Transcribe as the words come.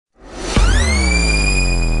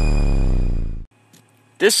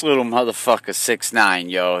This little motherfucker,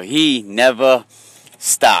 6ix9ine, yo, he never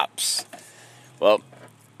stops. Well,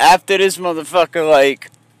 after this motherfucker,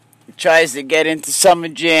 like, tries to get into Summer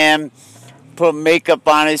Jam, put makeup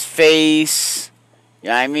on his face, you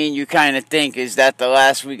know what I mean? You kind of think, is that the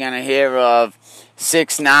last we're going to hear of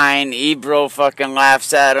 6ix9ine? Ebro fucking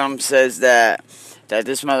laughs at him, says that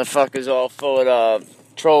this motherfucker's all full of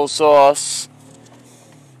troll sauce.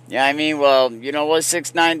 You know what I mean? Well, you know what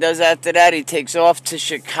 6ix9ine does after that? He takes off to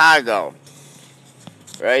Chicago.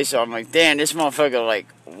 Right? So I'm like, damn, this motherfucker, like,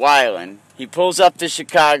 wildin'. He pulls up to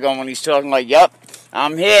Chicago and he's talking like, yup,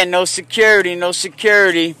 I'm here, no security, no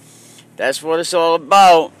security. That's what it's all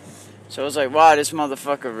about. So I was like, wow, this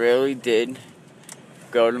motherfucker really did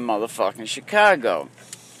go to motherfucking Chicago.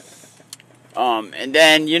 And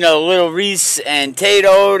then, you know, Lil Reese and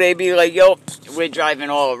Tato, they be like, yo, we're driving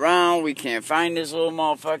all around, we can't find this little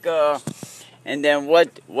motherfucker. And then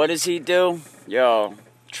what does he do? Yo,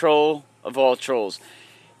 troll of all trolls.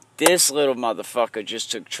 This little motherfucker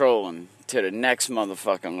just took trolling to the next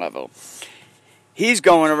motherfucking level. He's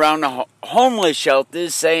going around the homeless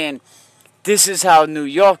shelters saying, this is how New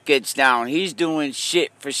York gets down. He's doing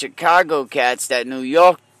shit for Chicago cats that New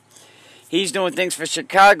York... He's doing things for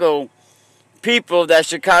Chicago people that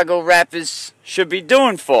Chicago rappers should be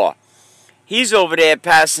doing for. He's over there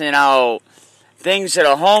passing out things to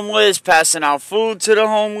the homeless, passing out food to the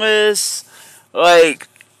homeless. Like,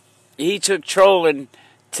 he took trolling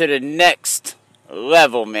to the next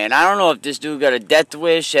level, man. I don't know if this dude got a death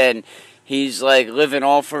wish and he's, like, living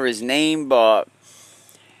all for his name, but...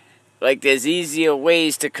 like, there's easier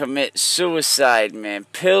ways to commit suicide, man.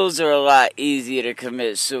 Pills are a lot easier to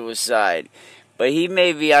commit suicide. But he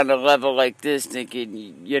may be on a level like this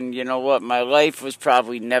thinking, you know what, my life was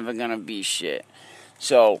probably never going to be shit.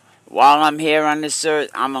 So, while I'm here on this earth,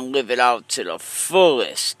 I'm going to live it out to the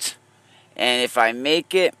fullest. And if I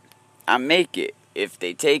make it, I make it. If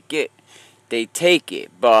they take it, they take it.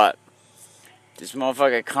 But this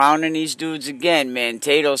motherfucker clowning these dudes again, man.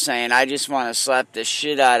 Tato saying, I just want to slap the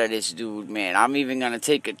shit out of this dude, man. I'm even going to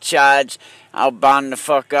take a charge. I'll bond the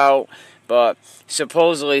fuck out. But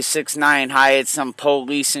supposedly 6ix9ine hired some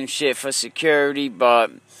police and shit for security, but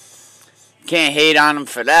can't hate on him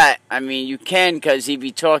for that. I mean, you can, because he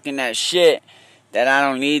be talking that shit that I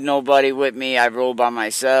don't need nobody with me. I roll by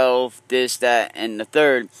myself, this, that, and the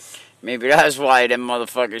third. Maybe that's why them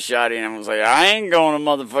motherfuckers shot him and was like, I ain't going to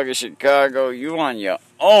motherfucking Chicago. You on your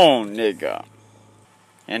own, nigga.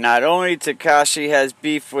 And not only Tekashi has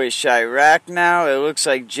beef with Chirac now, it looks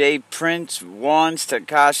like Jay Prince wants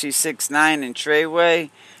Tekashi 6ix9ine and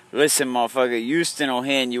Treyway. Listen, motherfucker, Houston will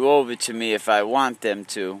hand you over to me if I want them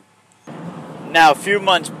to. Now, a few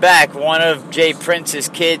months back, one of Jay Prince's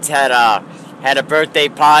kids had a birthday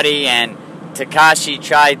party, and Tekashi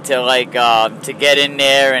tried to, like, to get in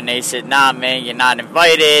there, and they said, nah, man, you're not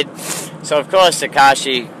invited. So, of course,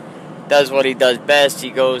 Tekashi does what he does best. He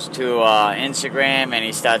goes to Instagram, and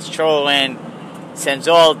he starts trolling, sends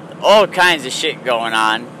all kinds of shit going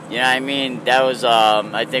on. You know what I mean? That was,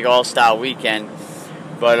 I think, All-Star Weekend.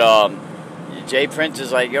 But, Jay Prince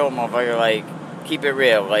is like, yo, motherfucker, like, keep it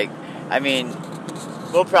real. Like, I mean,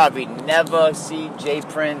 we'll probably never see Jay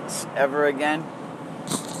Prince ever again.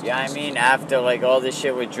 You know what I mean? After, like, all this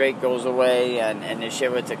shit with Drake goes away and this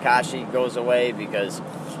shit with Tekashi goes away, because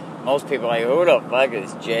most people are like, who the fuck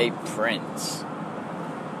is Jay Prince?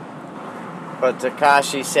 But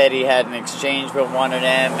Tekashi said he had an exchange with one of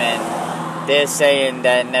them, and they're saying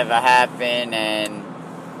that never happened, and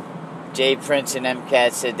Jay Prince and them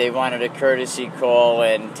cats said they wanted a courtesy call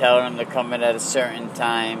and tell them to come in at a certain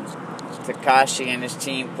time. Tekashi and his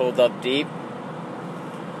team pulled up deep,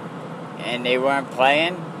 and they weren't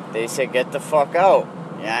playing. They said, get the fuck out.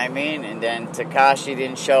 You know what I mean? And then Tekashi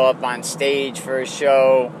didn't show up on stage for a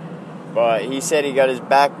show, but he said he got his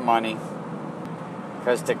back money.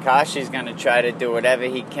 Because Tekashi's going to try to do whatever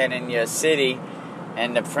he can in your city,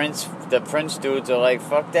 and the Prince dudes are like,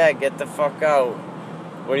 fuck that, get the fuck out.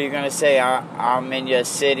 What are you going to say? I'm in your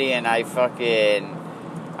city, and I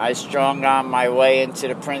strung on my way into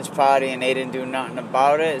the Prince party, and they didn't do nothing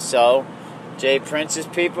about it. So Jay Prince's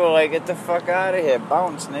people are like, get the fuck out of here,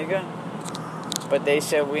 bounce, nigga. But they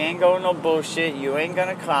said, we ain't going no bullshit, you ain't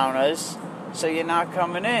gonna clown us, so you're not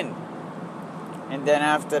coming in. And then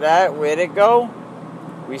after that, where'd it go?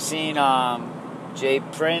 We seen Jay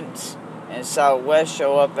Prince and Southwest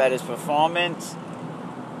show up at his performance.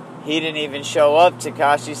 He didn't even show up.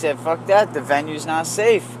 Tekashi said, fuck that, the venue's not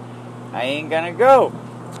safe, I ain't gonna go.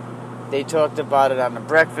 They talked about it on the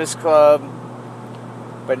Breakfast Club.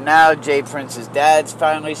 But now Jay Prince's dad's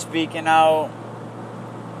finally speaking out.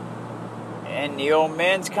 And the old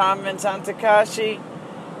man's comments on Tekashi,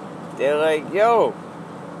 They're like, yo,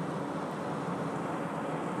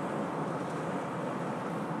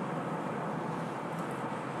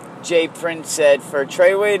 Jay Prince said, for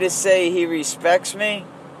Treyway to say he respects me,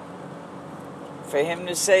 for him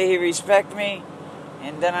to say he respects me,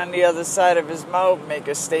 and then on the other side of his mouth make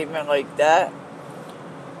a statement like that,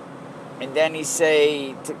 and then he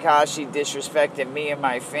say Tekashi disrespected me and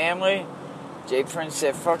my family, Jay Prince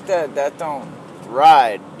said, fuck that, that don't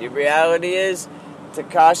ride. The reality is,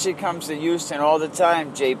 Tekashi comes to Houston all the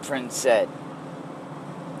time, Jay Prince said.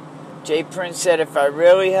 Jay Prince said if I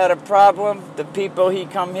really had a problem, the people he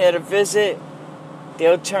come here to visit,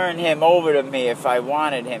 they'll turn him over to me if I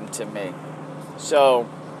wanted him to me. So,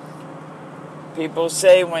 people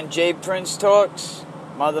say when Jay Prince talks,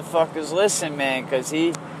 motherfuckers listen, man, because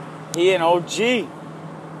he an OG.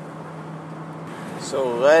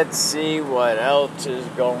 So let's see what else is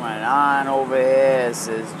going on over here. It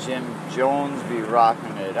says Jim Jones be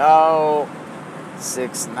rocking it out.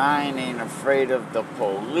 6ix9ine ain't afraid of the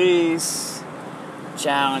police.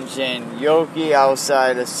 Challenging Yoki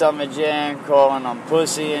outside of Summer Jam, calling him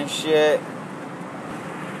pussy and shit.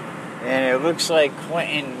 And it looks like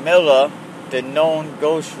Quentin Miller, the known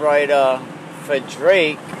ghostwriter for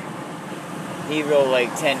Drake, he wrote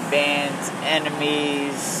like 10 bands,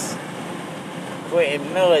 Enemies.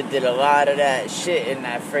 Quentin Miller did a lot of that shit in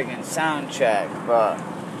that friggin' soundtrack, but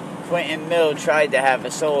Quentin Miller tried to have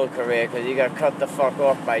a solo career because he got cut the fuck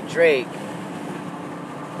off by Drake.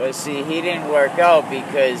 But see, he didn't work out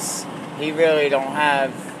because he really don't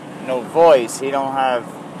have no voice. He don't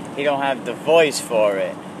have the voice for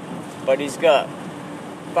it. But he's got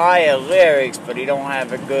fire lyrics, but he don't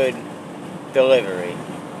have a good delivery.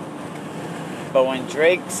 But when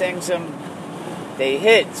Drake sings them, they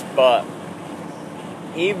hits, but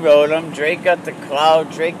he wrote them. Drake got the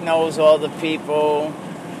clout. Drake knows all the people.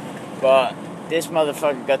 But this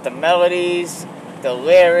motherfucker got the melodies, the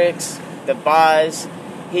lyrics, the bars.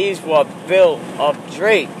 He's what built up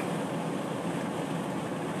Drake.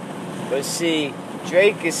 But see,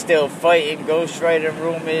 Drake is still fighting ghostwriter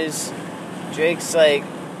rumors. Drake's like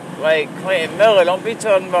Quentin Miller, don't be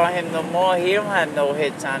talking about him no more. He don't have no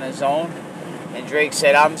hits on his own. And Drake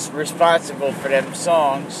said, I'm responsible for them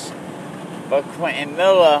songs. But Quentin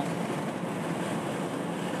Miller,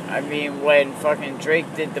 I mean, when fucking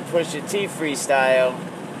Drake did the Pusha T freestyle,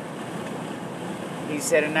 he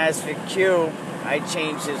said, and as for Q, I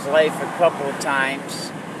changed his life a couple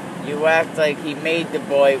times. You act like he made the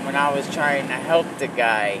boy when I was trying to help the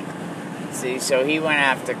guy. See, so he went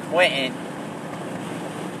after Quentin.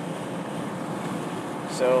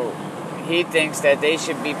 So he thinks that they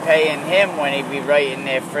should be paying him when he be writing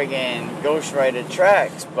their friggin' ghostwriter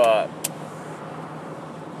tracks, but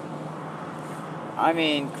I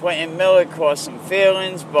mean, Quentin Miller caused some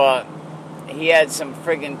feelings, but he had some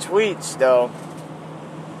friggin' tweets, though.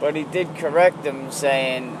 But he did correct them,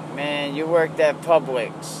 saying, man, you worked at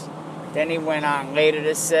Publix. Then he went on later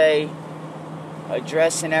to say,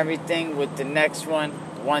 addressing everything with the next one,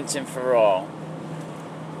 once and for all.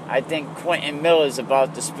 I think Quentin Miller's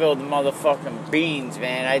about to spill the motherfucking beans,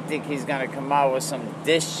 man. I think he's gonna come out with some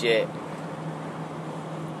diss shit.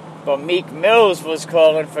 But Meek Mills was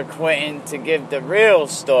calling for Quentin to give the real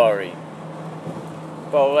story.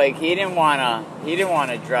 But like he didn't wanna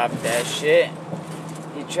drop that shit.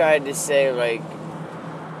 He tried to say like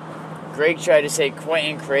Drake tried to say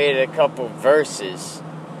Quentin created a couple verses.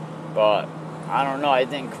 But I don't know, I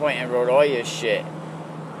think Quentin wrote all your shit.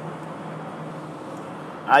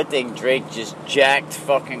 I think Drake just jacked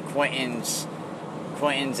fucking Quentin's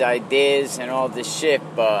ideas and all this shit,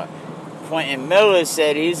 but Quentin Miller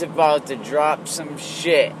said he's about to drop some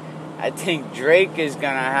shit. I think Drake is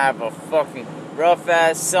gonna have a fucking rough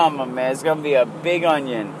ass summer, man. It's gonna be a big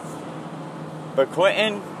onion. But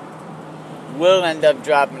Quentin will end up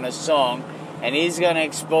dropping a song, and he's gonna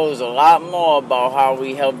expose a lot more about how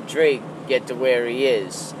he helped Drake get to where he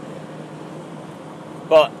is.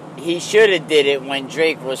 But he should have did it when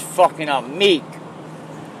Drake was fucking up Meek.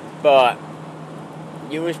 But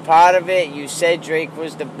you was part of it. You said Drake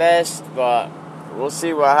was the best, but we'll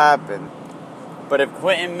see what happened. But if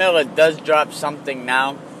Quentin Miller does drop something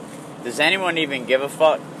now, does anyone even give a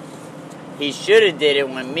fuck? He should have did it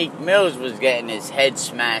when Meek Mills was getting his head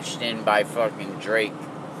smashed in by fucking Drake.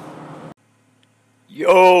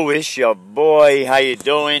 Yo, it's your boy. How you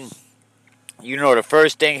doing? You know the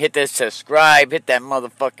first thing, hit that subscribe, hit that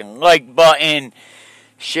motherfucking like button,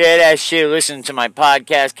 share that shit, listen to my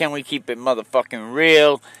podcast, Can We Keep It Motherfucking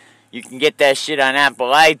Real? You can get that shit on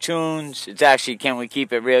Apple iTunes. It's actually Can We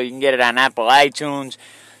Keep It Real? You can get it on Apple iTunes,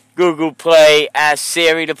 Google Play, ask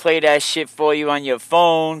Siri to play that shit for you on your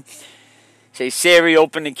phone. Say, Siri,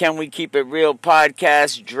 open the Can We Keep It Real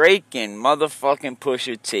podcast. Drake and motherfucking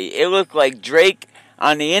Pusha T. It looked like Drake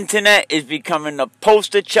on the internet is becoming the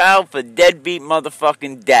poster child for deadbeat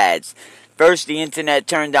motherfucking dads. First, the internet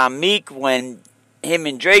turned on Meek when him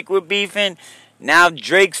and Drake were beefing. Now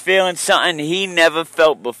Drake's feeling something he never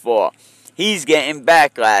felt before. He's getting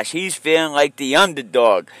backlash. He's feeling like the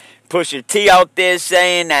underdog. Pusha T out there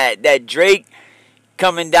saying that Drake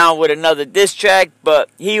coming down with another diss track, but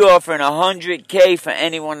he offering $100K for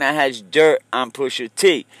anyone that has dirt on Pusha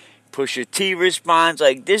T. Pusha T responds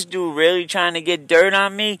like, this dude really trying to get dirt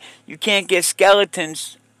on me? You can't get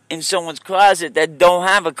skeletons in someone's closet that don't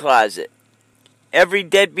have a closet. Every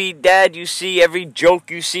deadbeat dad you see, every joke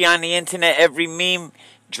you see on the internet, every meme,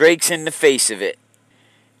 Drake's in the face of it.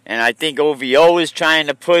 And I think OVO is trying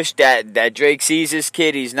to push that Drake sees his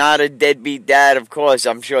kid. He's not a deadbeat dad, of course.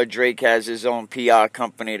 I'm sure Drake has his own PR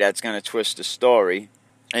company that's going to twist the story.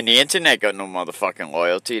 And the internet got no motherfucking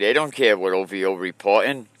loyalty. They don't care what OVO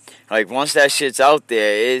reporting. Like, once that shit's out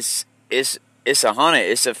there, it's 100.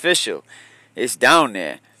 It's official. It's down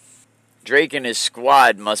there. Drake and his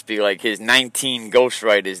squad must be like his 19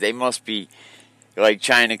 ghostwriters. They must be like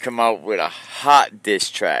trying to come out with a hot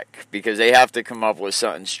diss track because they have to come up with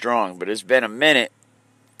something strong. But it's been a minute.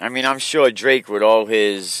 I mean, I'm sure Drake with all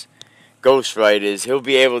his ghostwriters, he'll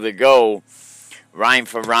be able to go rhyme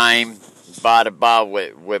for rhyme, bar to bar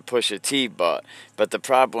with Pusha T. But the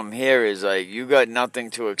problem here is, like, you got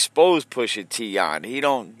nothing to expose Pusha T on. He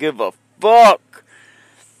don't give a fuck.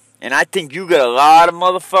 And I think you got a lot of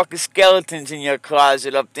motherfucking skeletons in your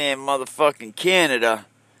closet up there in motherfucking Canada.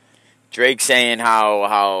 Drake saying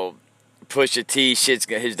how Pusha T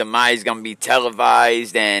his demise gonna be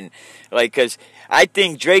televised, and like, cause I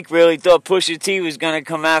think Drake really thought Pusha T was gonna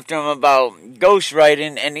come after him about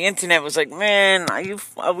ghostwriting, and the internet was like, man,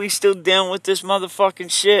 are we still dealing with this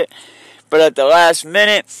motherfucking shit? But at the last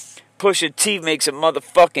minute, Pusha T makes a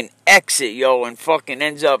motherfucking exit, yo, and fucking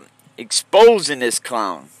ends up exposing this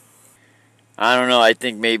clown. I don't know, I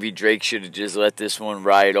think maybe Drake should have just let this one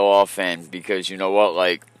ride off, and because you know what,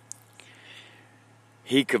 like,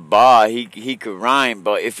 he could bar, he could rhyme,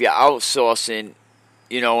 but if you're outsourcing,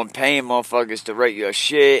 you know, and paying motherfuckers to write your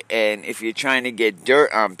shit, and if you're trying to get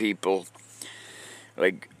dirt on people,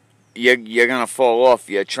 like, you're gonna fall off.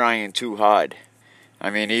 You're trying too hard. I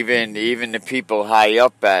mean, even the people high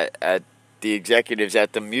up at the executives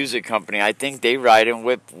at the music company, I think they riding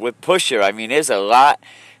with Pusha. I mean, there's a lot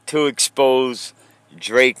to expose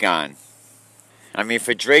Drake on. I mean,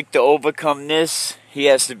 for Drake to overcome this, he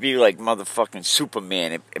has to be like motherfucking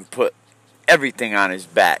Superman and put everything on his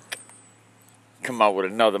back. Come out with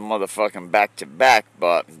another motherfucking back-to-back,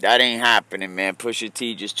 but that ain't happening, man. Pusha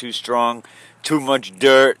T just too strong, too much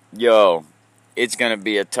dirt. Yo, it's gonna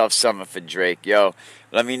be a tough summer for Drake. Yo,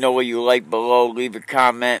 let me know what you like below. Leave a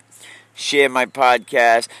comment. Share my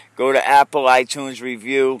podcast. Go to Apple iTunes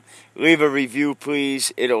review. Leave a review,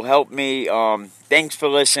 please. It'll help me. Thanks for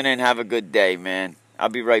listening. Have a good day, man. I'll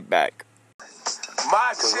be right back.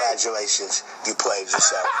 Congratulations. You played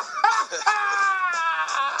yourself.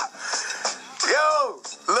 Yo,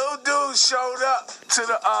 little dude showed up to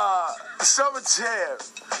the Summer Jam.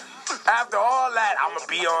 After all that, I'm going to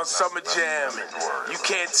be on Summer Jam. And you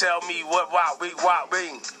can't tell me what we.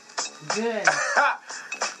 Good.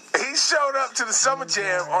 He showed up to the Summer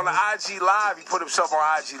Jam on the IG Live. He put himself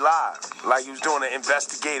on IG Live like he was doing an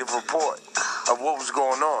investigative report of what was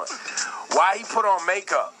going on. Why he put on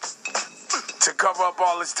makeup? To cover up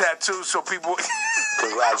all his tattoos so people...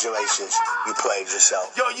 Congratulations. You played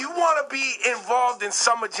yourself. Yo, you want to be involved in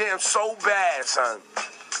Summer Jam so bad, son,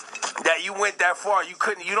 that you went that far. You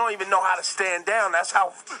don't even know how to stand down. That's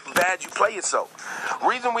how bad you play yourself.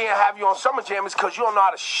 Reason we didn't have you on Summer Jam is because you don't know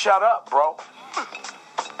how to shut up, bro.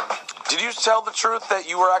 Did you tell the truth that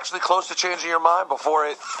you were actually close to changing your mind before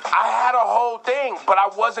it? I had a whole thing, but I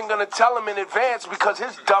wasn't going to tell him in advance because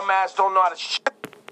his dumb ass don't know how to shut